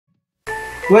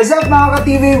What's up mga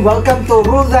ka-TV? Welcome to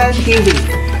Ruldan TV.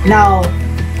 Now,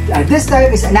 this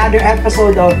time is another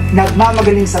episode of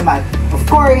Nagmamagaling sa Math. Of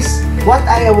course, what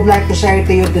I would like to share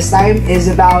to you this time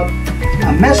is about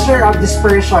a measure of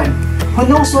dispersion. Who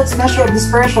knows what's measure of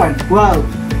dispersion? Well,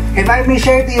 if I may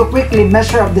share to you quickly,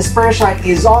 measure of dispersion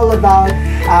is all about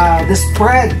the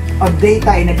spread of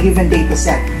data in a given data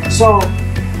set. So,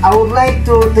 I would like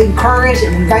to encourage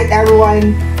and invite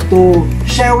everyone to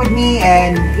share with me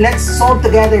and let's solve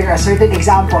together a certain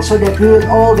example so that we will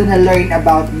all gonna learn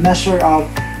about measure of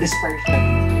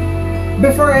dispersion.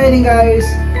 Before ending guys,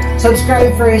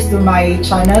 subscribe first to my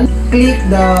channel. Click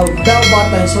the bell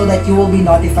button so that you will be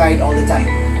notified all the time.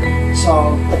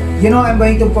 So, you know I'm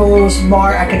going to post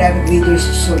more academic videos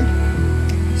soon.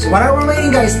 So what are we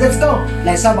waiting guys? Let's go!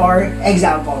 Let's have our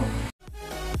example.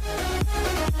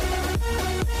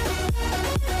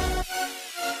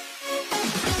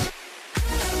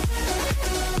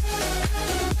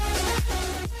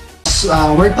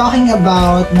 We're talking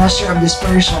about measure of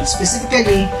dispersion.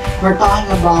 Specifically, we're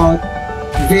talking about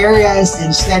variance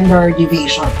and standard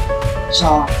deviation.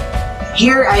 So,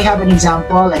 here I have an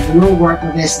example and we will work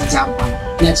with this example.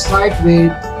 Let's start with,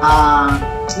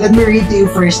 let me read to you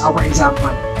first our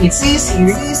example. It says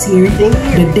here,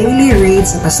 the daily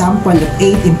rates of a sample of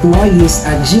 8 employees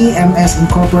at GMS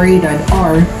Incorporated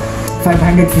are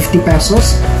 550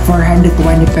 pesos,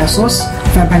 420 pesos,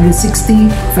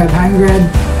 560, 500,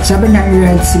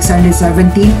 700,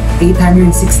 670,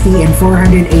 860, and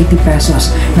 480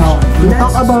 pesos. Now, we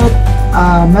talk about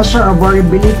measure of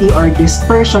variability or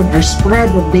dispersion or spread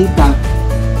of data.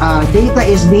 Data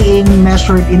is being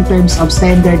measured in terms of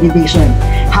standard deviation.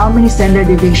 How many standard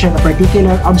deviation a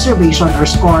particular observation or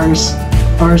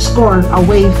scored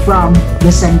away from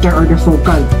the center or the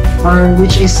focal, or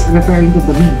which is referring to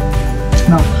the mean.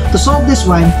 Now, to solve this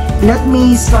one, let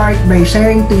me start by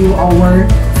sharing to you our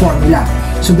formula.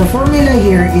 So the formula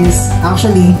here is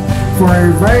actually for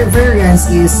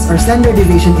variance is, or standard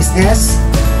deviation is S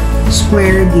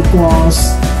squared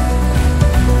equals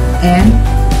N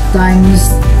times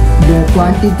the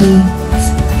quantity,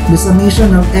 the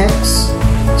summation of X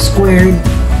squared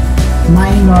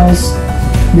minus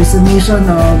the summation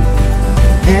of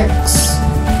X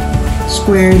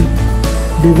squared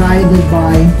divided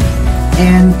by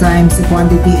N times the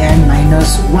quantity N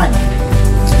minus 1.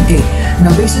 Okay, now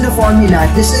based on the formula,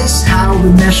 this is how we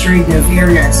measure the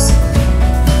variance.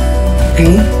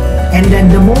 Okay, and then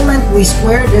the moment we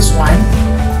square this one,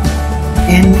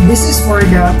 and this is for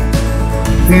the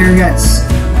variance.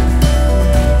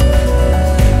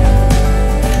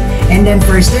 And then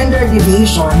for standard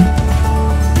deviation,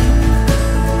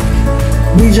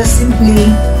 we just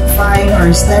simply find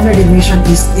our standard deviation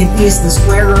is the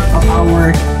square root of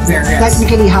our variance.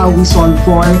 Technically how we solve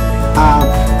for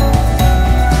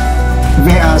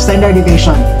standard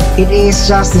deviation. It is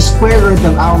just the square root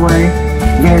of our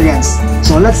variance.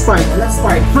 So let's start.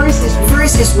 First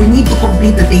is we need to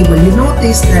complete the table. You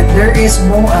notice that there is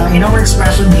more in our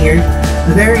expression here.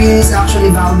 There is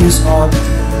actually values of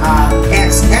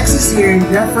x. X is here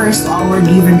refers to our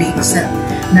given data set.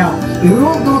 Now we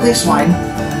will do this one.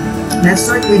 Let's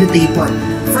start with the table.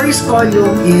 First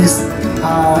column is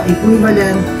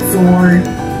equivalent for,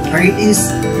 or it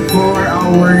is for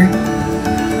our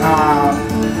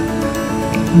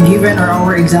given or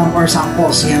our example or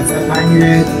samples. You have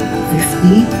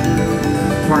 550,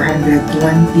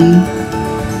 420,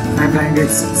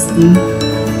 560,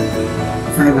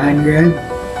 500,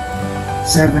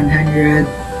 700,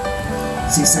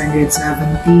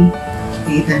 670,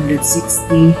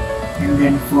 860, and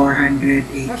then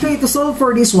 480. Actually, to solve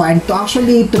for this one,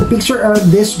 to picture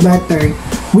this better,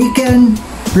 we can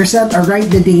present or write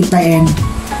the data in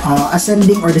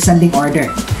ascending or descending order.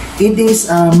 It is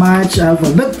much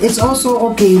but it's also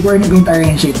okay, we're not going to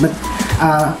arrange it, but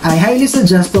I highly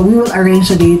suggest that we will arrange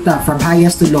the data from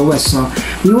highest to lowest. So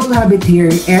we will have it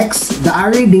here, X, the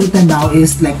array data now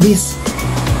is like this.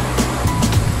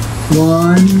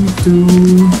 1,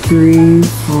 2, 3,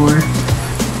 4.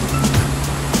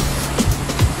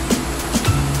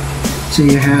 So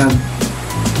you have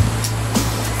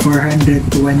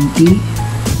 420,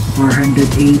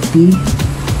 480,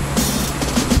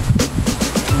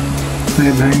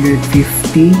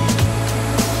 550,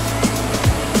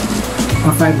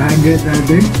 or 500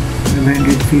 rather,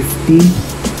 550,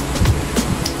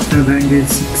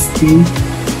 560,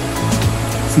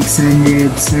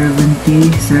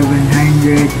 670,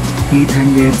 700,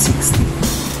 860.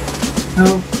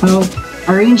 Now,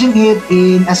 arranging it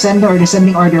in ascending or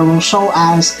descending order will show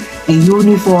us a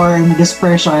uniform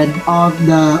dispersion of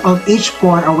each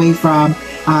core away from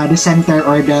the center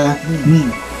or the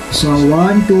mean. So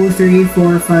 1, 2, 3,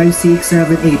 4, 5, 6,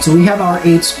 7, 8. So we have our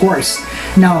 8 scores.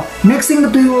 Now, next thing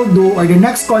that we will do, or the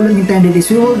next column intended,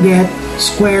 is we will get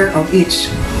square of each.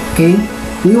 Okay?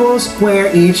 We will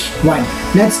square each one.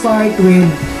 Let's start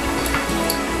with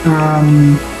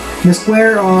the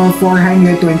square of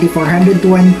 420.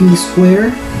 420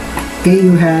 square. Okay,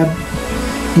 you have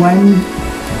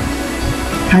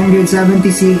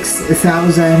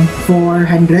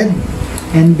 176,400.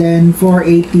 And then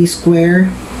 480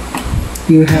 square,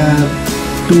 you have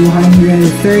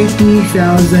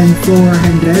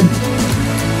 230,400.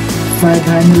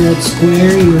 500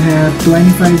 square, you have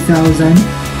 25,000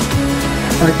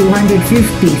 or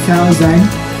 250,000.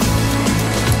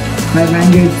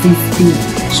 550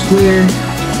 square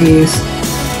is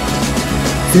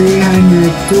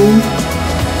 302.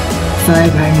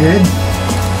 500.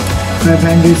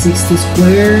 560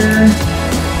 square is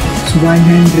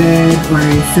 100 or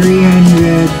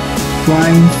 300. 1,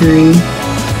 3,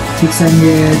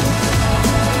 600.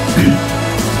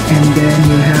 And then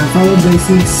you have followed by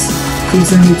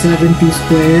 670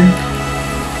 square.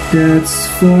 That's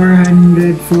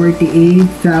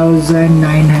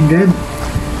 448,900.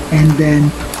 And then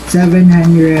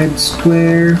 700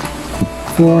 square,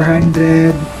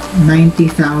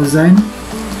 490,000.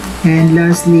 And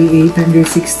lastly,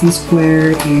 860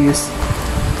 square is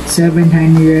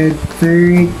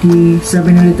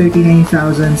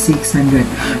 739,600.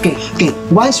 Okay.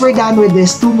 Once we're done with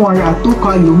this two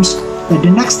columns, the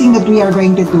next thing that we are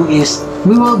going to do is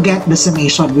we will get the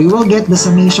summation. We will get the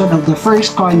summation of the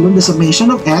first column, the summation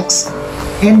of x,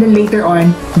 and then later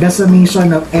on the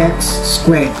summation of x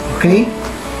squared. Okay.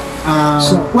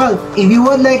 If you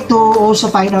would like to also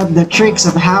find out the tricks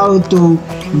of how to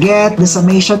get the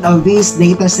summation of this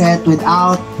data set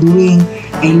without doing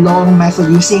a long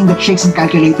method using the tricks in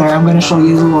calculator, I'm going to show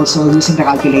you also using the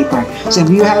calculator. So if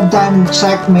you have time,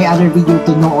 check my other video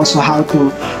to know also how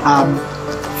to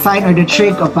find or the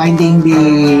trick of finding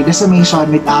the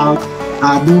summation without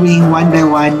doing one by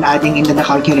one adding into the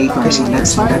calculator. So let's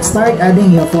start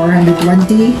adding your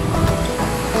 420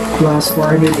 plus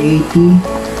 480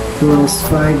 plus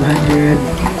 500,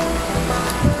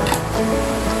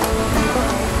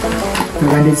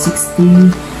 560,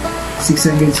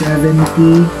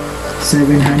 670,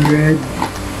 700,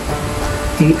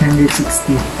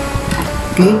 860.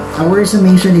 Okay, our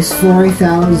summation is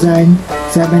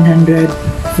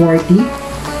 4,740.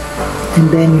 And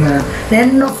then you have,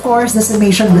 then of course the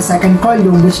summation of the second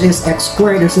column, which is x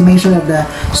squared, the summation of the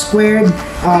squared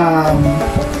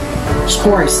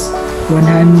scores.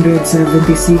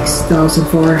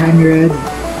 176,400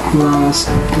 plus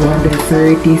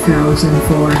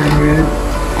 230,400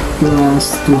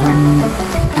 plus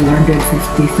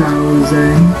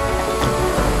 250,000.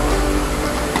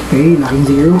 Okay, laking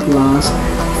zero, plus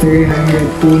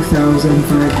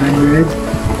 302,500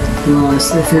 plus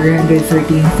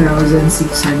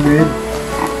 313,600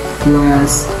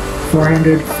 plus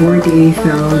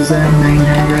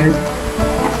 448,900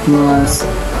 plus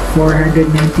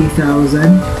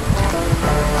 490,000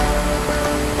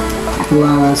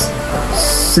 plus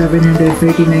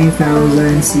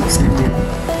 739,600.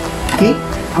 Okay,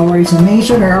 our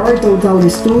summation or our total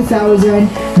is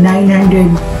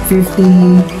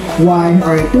 2,951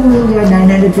 or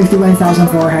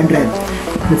 2,951,400.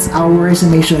 That's our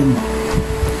summation.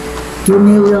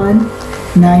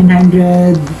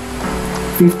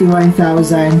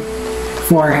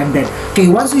 2,951,400. Okay,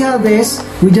 once we have this,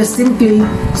 we just simply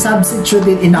substitute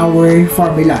it in our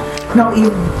formula. Now,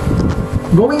 if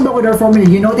going back with our formula,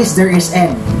 you notice there is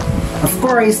n. Of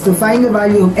course, to find the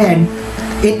value of n,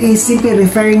 it is simply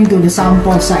referring to the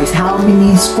sample size, how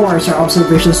many scores or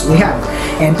observations we have.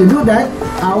 And to do that,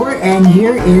 our n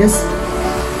here is,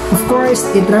 of course,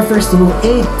 it refers to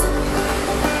 8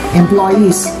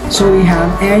 employees. So we have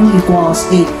n equals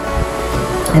 8.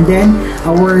 And then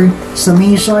our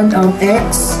summation of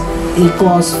x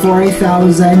equals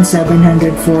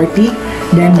 4,740.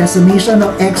 Then the summation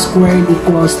of x squared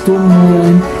equals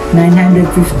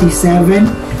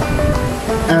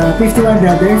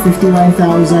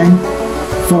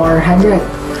 51,400.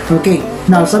 Okay,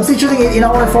 now substituting it in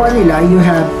our formula, you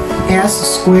have s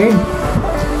squared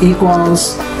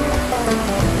equals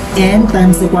n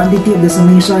times the quantity of the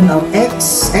summation of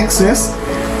x's,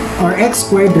 or x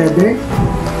squared rather,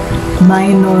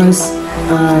 minus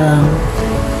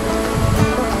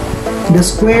the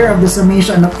square of the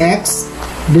summation of x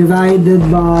divided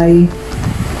by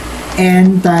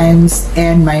n times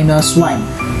n minus 1.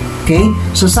 Okay,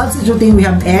 so substituting, we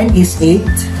have n is 8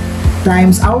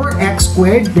 times our x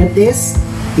squared, that is,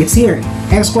 it's here,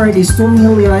 x squared is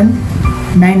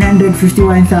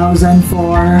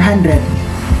 2,951,400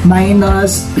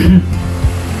 minus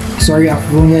sorry,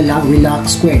 we lock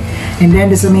square, and then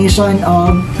the summation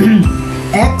of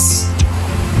x,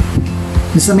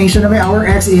 the summation of our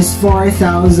x is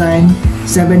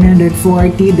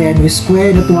 4,740, then we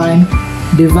square that one,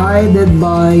 divided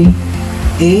by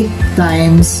 8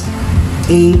 times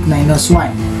 8 minus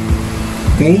 1.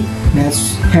 Okay,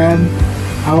 let's have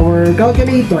our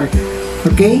calculator.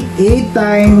 Okay, 8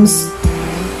 times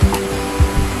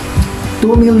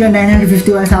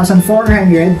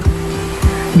 2,951,400.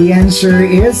 The answer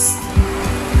is,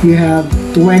 you have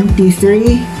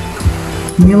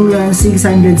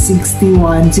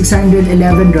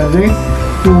 23,611 rather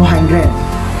 200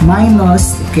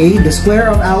 minus, okay, the square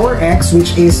of our x,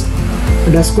 which is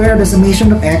the square of the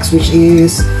summation of x, which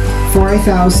is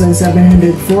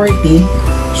 4,740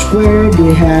 squared.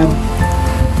 We have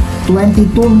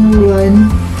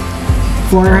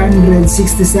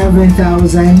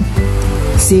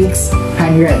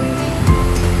 22,467,600.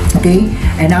 Okay,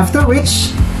 and after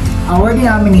which our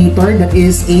denominator, that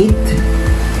is 8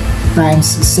 times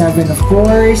 7, of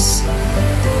course,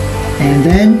 and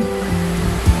then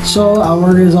so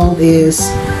our result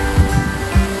is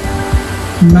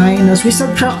minus, we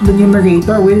subtract the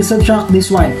numerator, we subtract this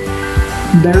one,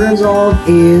 the result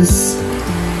is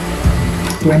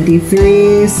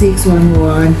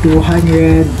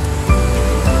 23,611,200.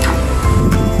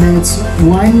 That's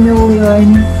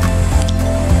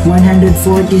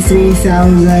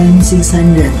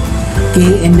 1,143,600.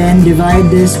 Okay, and then divide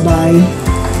this by,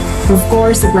 of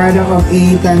course, the product of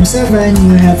 8 times 7,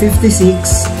 you have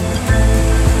 56.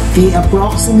 Okay,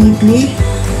 approximately,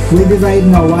 we divide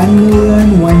now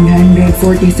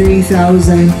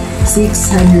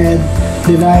 1,143,600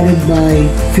 divided by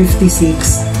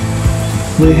 56.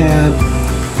 We have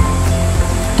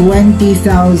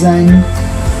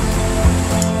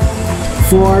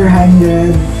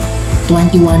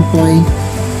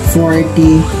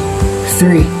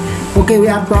 20,421.43. Okay, we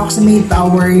approximate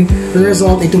our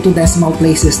result into 2 decimal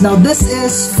places. Now, this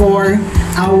is for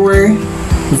our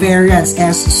variance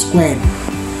s squared.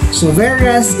 So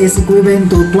variance is equivalent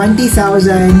to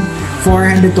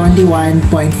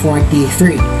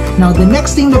 20,421.43. Now the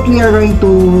next thing that we are going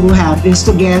to have is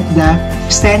to get the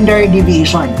standard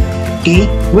deviation, okay,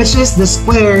 which is the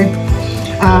square.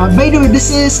 By the way,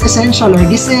 this is essential, or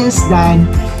this is done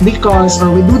because,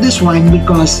 or we do this one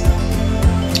because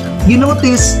you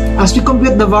notice as we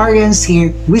compute the variance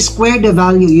here, we square the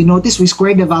value. You notice we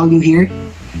square the value here.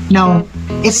 Now,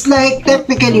 it's like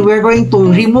technically we're going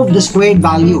to remove the squared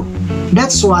value.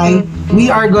 That's why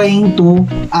we are going to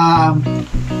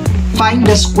find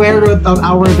the square root of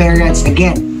our variance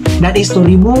again. That is to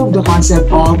remove the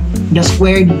concept of the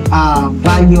squared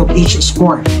value of each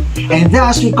score. And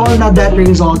thus, we call now that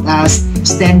result as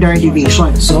standard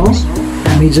deviation. So,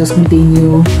 let me just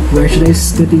continue. Where should I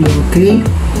continue? Okay.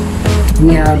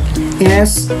 We have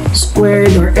s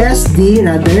squared, or sd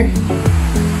rather,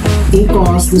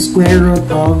 equals the square root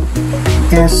of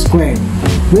s squared,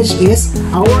 which is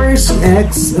our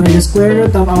x, or the square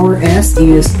root of our s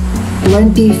is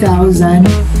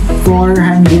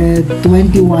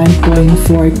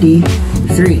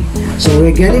 20,421.43. So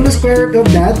we're getting the square root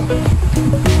of that.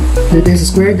 That is the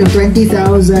square root of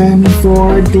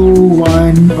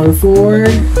 20,421 or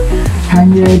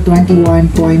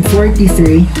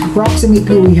 421.43.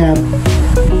 Approximately we have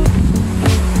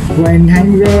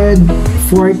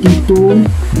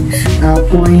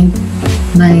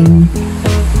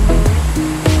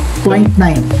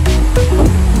 142.9.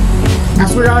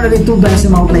 As we rounded in 2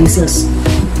 decimal places,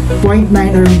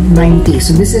 0.9 or 90.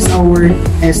 So this is our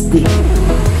SD.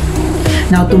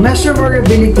 Now, to measure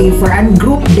variability for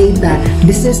ungrouped data,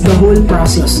 this is the whole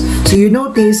process. So you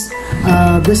notice,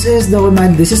 this is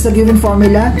the given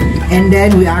formula, and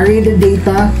then we array the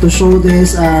data to show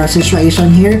this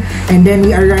situation here, and then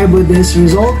we arrive with this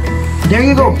result. There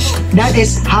you go. That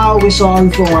is how we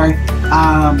solve for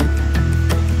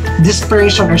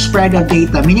dispersion or spread of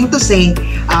data. Meaning to say,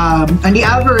 on the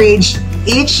average,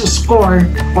 each score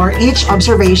or each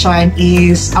observation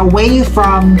is away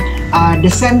from the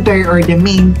center or the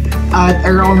mean at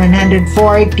around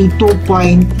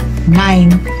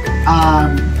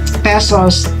 142.9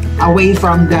 pesos away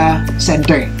from the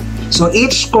center. So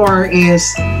each score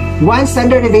is one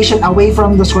standard deviation away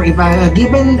from the score. If a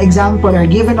given example or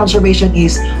given observation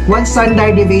is one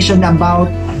standard deviation about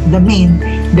the mean,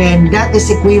 then that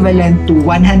is equivalent to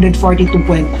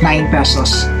 142.9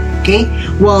 pesos. Okay,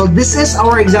 well, this is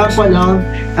our example of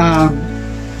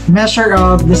measure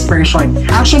of dispersion.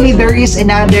 Actually, there is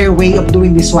another way of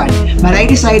doing this one, but I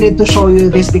decided to show you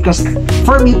this because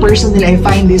for me personally, I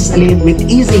find this a little bit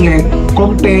easier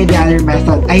compared to the other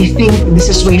method. I think this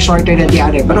is way shorter than the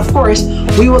other, but of course,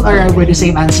 we will arrive with the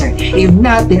same answer. If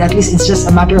not, then at least it's just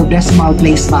a matter of decimal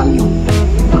place value.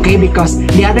 Okay, because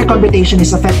the other computation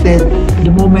is affected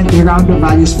the moment we round the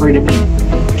values for the mean.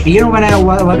 You know what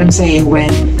I'm saying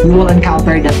when you will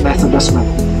encounter that method as well.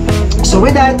 So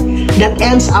with that, that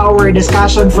ends our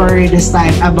discussion for this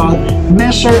time about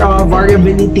measure of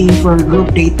variability for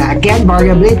group data. Again,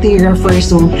 variability refers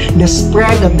to the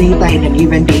spread of data in a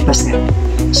given data set.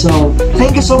 So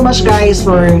thank you so much guys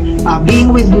for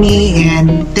being with me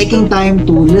and taking time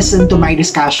to listen to my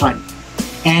discussion.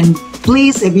 And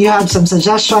please, if you have some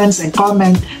suggestions and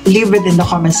comment, leave it in the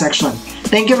comment section.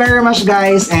 Thank you very much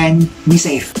guys and be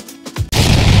safe.